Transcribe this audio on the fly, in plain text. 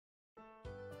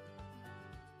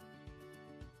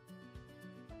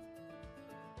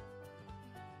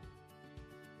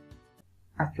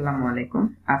আসসালামু আলাইকুম।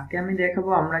 আজকে আমি দেখাবো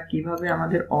আমরা কিভাবে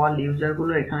আমাদের অল ইউজার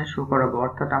গুলো এখানে শো করাবো,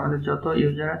 অর্থাৎ আমাদের যত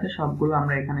ইউজার আছে সবগুলো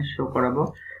আমরা এখানে শো করাবো।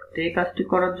 তো এই কাজটি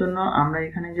করার জন্য আমরা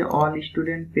এখানে যে অল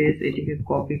স্টুডেন্ট পেজ এটিকে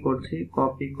কপি করছি,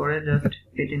 কপি করে জাস্ট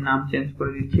এটির নাম চেঞ্জ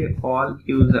করে দিচ্ছি অল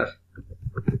ইউজার।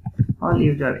 অল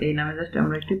ইউজার এই নামে জাস্ট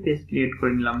আমরা একটি পেজ ক্রিয়েট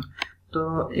করে নিলাম। তো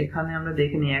এখানে আমরা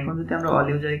দেখে নিই, এখন যদি আমরা অল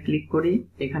ইউজারে ক্লিক করি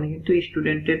এখানে কিন্তু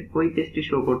স্টুডেন্টের ওই পেজটি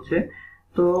শো করছে।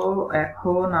 তো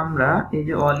এখন আমরা এই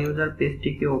যে অল ইউজার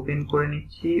পেজটিকে ওপেন করে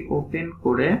নিচ্ছি, ওপেন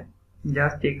করে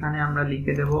জাস্ট এখানে আমরা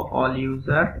লিখে দেব অল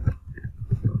ইউজার,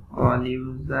 অল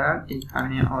ইউজার,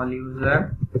 এখানে অল ইউজার,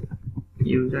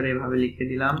 ইউজার এভাবে লিখে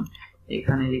দিলাম,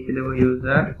 এখানে লিখে দেব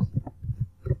ইউজার।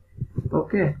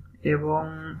 ওকে, এবং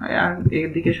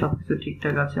এদিকে সবকিছু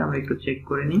ঠিকঠাক আছে, আমরা একটু চেক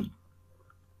করে নিই।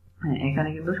 হ্যাঁ, এখানে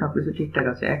কিন্তু সবকিছু ঠিকঠাক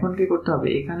আছে। এখন কি করতে হবে,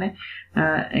 এখানে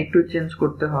একটু চেঞ্জ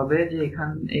করতে হবে যে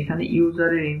এখানে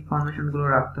ইউজারের ইনফরমেশন গুলো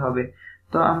রাখতে হবে।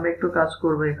 তো আমরা একটু কাজ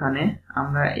করব,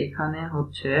 আমরা এখানে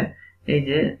হচ্ছে এই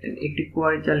যে একটি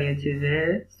কোয়ারি চালিয়েছি যে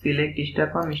select star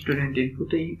from student info.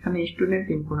 তো এখানে স্টুডেন্ট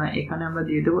ইনফো না, এখানে আমরা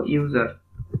দিয়ে দেবো ইউজার,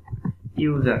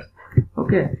 ইউজার।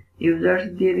 ওকে, ইউজার্স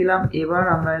দিয়ে দিলাম। এবার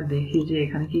আমরা দেখি যে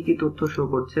এখানে কি কি তথ্য শো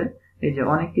করছে। এই যে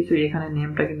অনেক কিছু, এখানে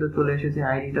নেমটা কিন্তু চলে এসেছে,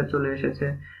 আইডিটা চলে এসেছে,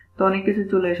 তো অনেক কিছু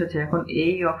চলে এসেছে। এখন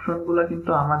এই অপশনগুলো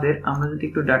কিন্তু আমাদের, আমরা যদি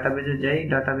একটু ডাটাবেজে যাই,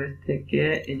 ডাটাবেজ থেকে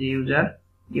এই যে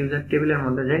ইউজার টেবিলের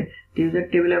মধ্যে যাই, ইউজার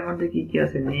টেবিলের মধ্যে কি কি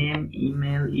আছে, name,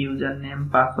 email, user name,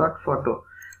 password, photo.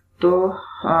 তো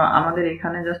আমাদের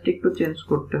এখানে জাস্ট একটু চেঞ্জ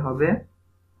করতে হবে।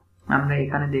 আমরা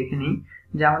এখানে দেখে নিই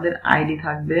যে আমাদের আইডি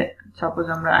থাকবে, সাপোজ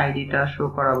আমরা আইডিটা শো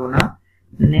করাবো না,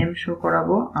 নেম শো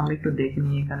করাবো। আমরা একটু দেখে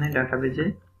নিই এখানে ডাটাবেজে,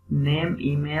 নেম,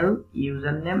 ইমেল,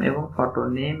 ইউজার নেম এবং photo,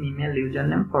 name, email, user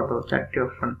name, photo, চারটি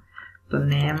অপশন। তো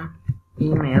নেম,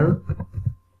 ইমেল,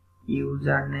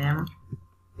 ইউজার নেম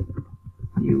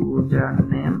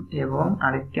এবং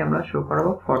আরেকটি আমরা শো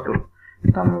করাবো ফটো।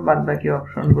 তো আমরা বাদ বাকি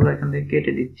অপশন গুলো এখান থেকে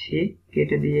কেটে দিচ্ছি,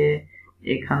 কেটে দিয়ে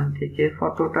এখান থেকে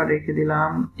ফটোটা রেখে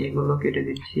দিলাম, এগুলো কেটে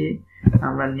দিচ্ছি।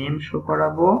 আমরা নেম শো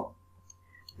করাবো,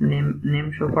 নেম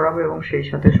শো করাবো এবং সেই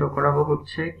সাথে শো করাবো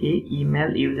হচ্ছে কি ইমেল,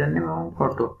 ইউজার নেম এবং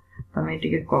ফটো। তো আমি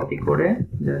এটিকে কপি করে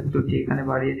দুটি এখানে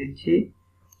বাড়িয়ে দিচ্ছি।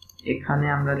 এখানে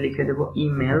আমরা লিখে দেব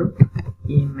ইমেল,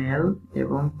 ইমেল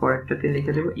এবং পরেরটাতে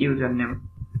লিখে দেব user name,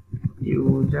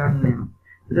 user name.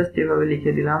 Just এভাবে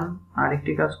লিখে দিলাম।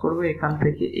 আরেকটি কাজ করব, এখান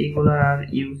থেকে এইগুলো আর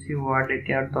ইউসি ওয়ার্ড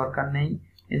এটি আর দরকার নেই,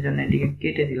 এজন্য এটিকে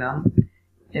কেটে দিলাম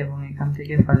এবং এখান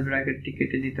থেকে ফার্স্ট ব্র্যাকেটটি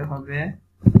কেটে দিতে হবে,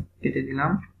 কেটে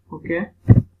দিলাম। ওকে,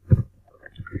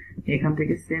 এখান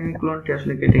থেকে সেমিকোলনটি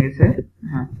আসলে কেটে গেছে।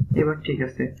 হ্যাঁ, এবার ঠিক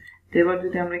আছে। তো এবার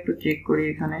যদি আমরা একটু চেক করি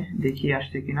এখানে, দেখি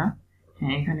আসছে কিনা।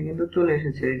 হ্যাঁ, এখানে কিন্তু চলে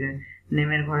এসেছে, এই যে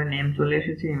নেমের ঘরে নেম চলে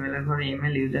এসেছে, ইমেলের ঘরে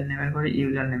ইমেল, ইউজার নেমের ঘরে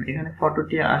ইউজার নেম। এখানে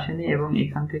ফটোটি আসেনি এবং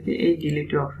এখান থেকে এই ডিলিট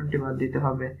অপশনটি বাদ দিতে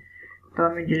হবে। তো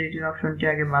আমি ডিলিটের অপশনটি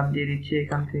আগে বাদ দিয়ে দিচ্ছি,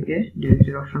 এখান থেকে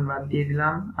ডিলিটের অপশন বাদ দিয়ে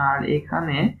দিলাম। আর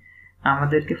এখানে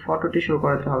আমাদেরকে ফটোটি শো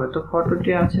করাতে হবে। তো ফটোটি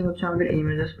আছে হচ্ছে আমাদের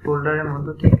ইমেজেস ফোল্ডারের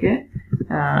মধ্যে থেকে,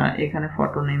 এখানে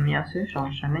ফটো নেমই আছে,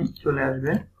 সমস্যা নেই, চলে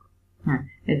আসবে। হ্যাঁ,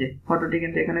 এই যে ফটোটি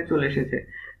কিন্তু এখানে চলে এসেছে।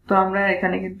 তো আমরা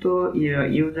এখানে কিন্তু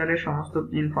ইউজারের সমস্ত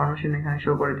ইনফরমেশন এখানে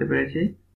শো করতে পেরেছি।